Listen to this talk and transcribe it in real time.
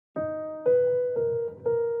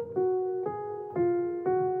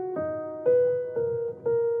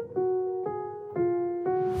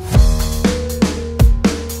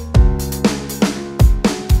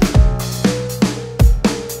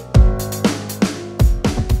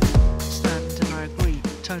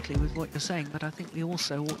exactly with what you're saying, but I think we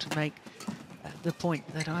also ought to make the point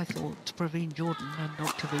that I thought Praveen Jordan and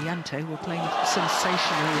Dr. Villante were playing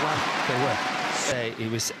sensational well. They were.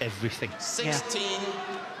 It was everything. 16-12.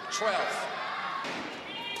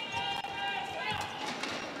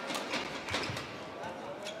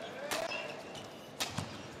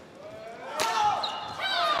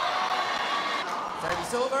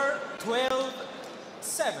 Service over,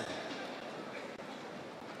 12-7.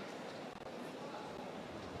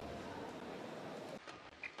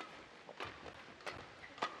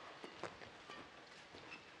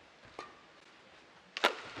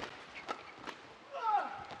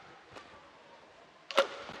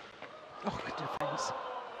 Oh, good defence.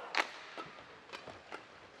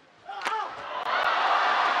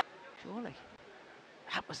 Surely.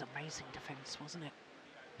 That was amazing defence, wasn't it?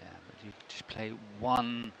 Yeah, but you just play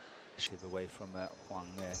one shiv away from Huang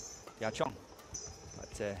Yachong.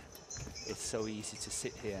 But it's so easy to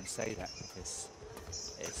sit here and say that because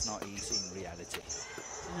it's not easy in reality.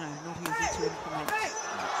 No, not easy to implement. No.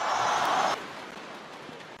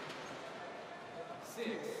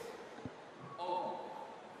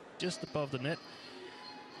 Just above the net.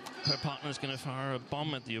 Her partner is going to fire a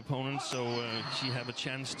bomb at the opponent, so she have a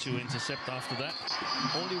chance to intercept after that.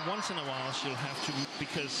 Only once in a while she'll have to,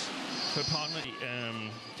 because her partner,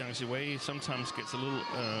 Zheng Si Wei, sometimes gets a little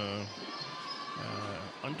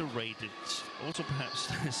underrated. Also,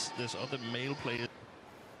 perhaps there's other male players.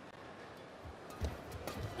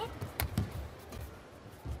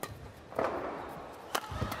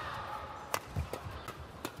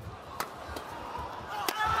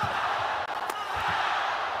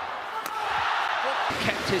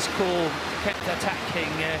 Kept his cool, kept attacking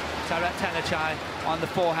Tarat Tanachai on the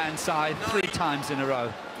forehand side 3 times in a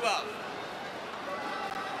row. 12.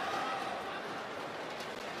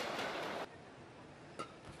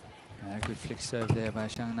 Good flick serve there by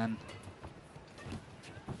Zhang Nan.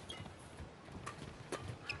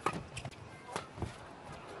 Good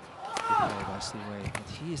play by Si Wei, but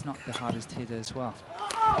he is not the hardest hitter as well.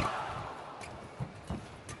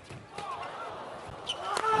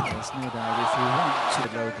 There's no doubt if you want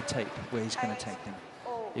to load the tape where he's going to take them.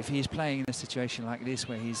 If he's playing in a situation like this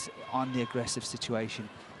where he's on the aggressive situation,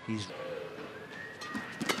 he's...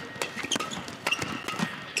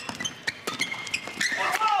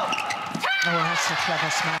 Oh, that's a clever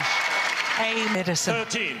smash. A medicine.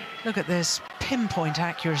 13. Look at this pinpoint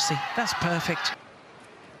accuracy. That's perfect.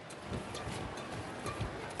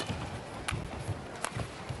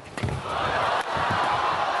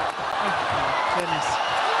 Oh, goodness.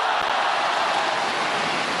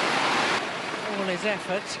 All his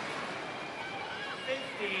effort.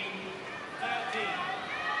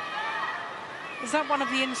 15-13. Is that one of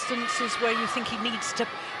the instances where you think he needs to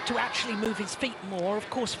actually move his feet more? Of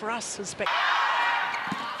course, for us as second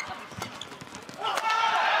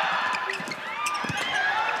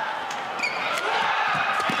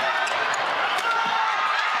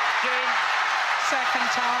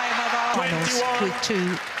time of our finals with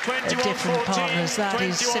 2 different partners. That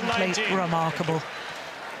is simply remarkable.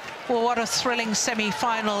 Well, what a thrilling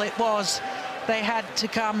semi-final it was. They had to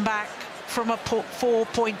come back from a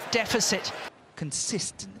 4-point deficit.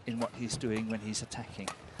 Consistent in what he's doing when he's attacking.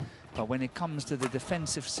 But when it comes to the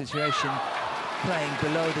defensive situation, playing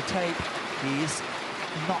below the tape, he's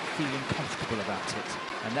not feeling comfortable about it.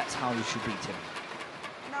 And that's how you should beat him.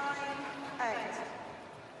 9-8.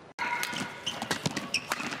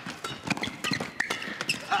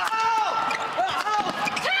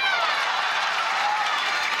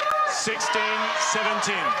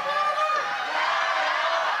 16-17.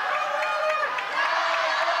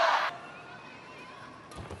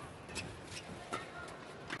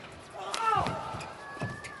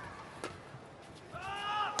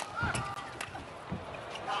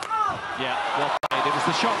 Yeah, well played. It was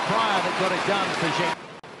the shot prior that got it done for Ginting.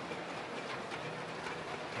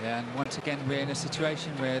 Yeah, and once again, we're in a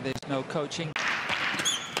situation where there's no coaching.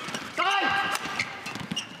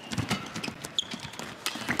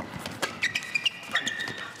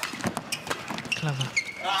 Clever.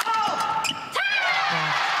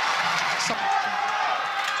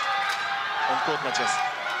 On-court matches.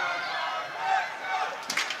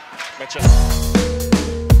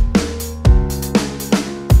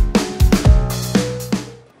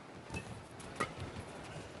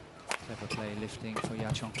 Clever play lifting for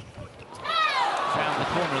Yachong. Found the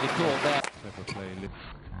corner of the court there. Clever play lift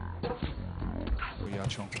for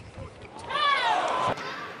Yachong.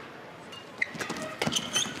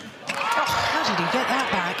 How did he get that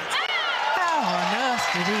back? How on earth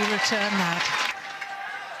did he return that?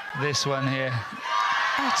 This one here.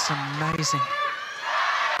 That's amazing.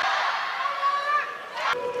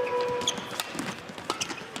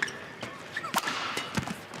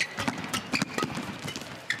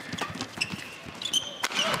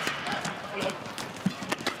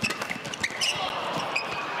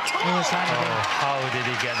 was handed in. How did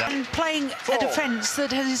he get that? And playing a defence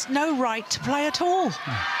that has no right to play at all.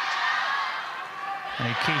 And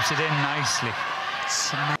he keeps it in nicely.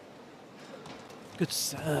 Good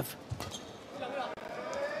serve.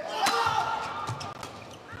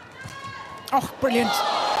 Oh, brilliant.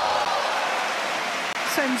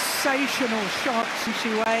 Sensational shot. Zheng Si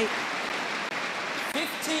Wei.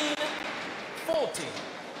 15-14.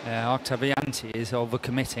 Octavianti is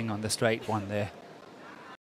overcommitting on the straight one there.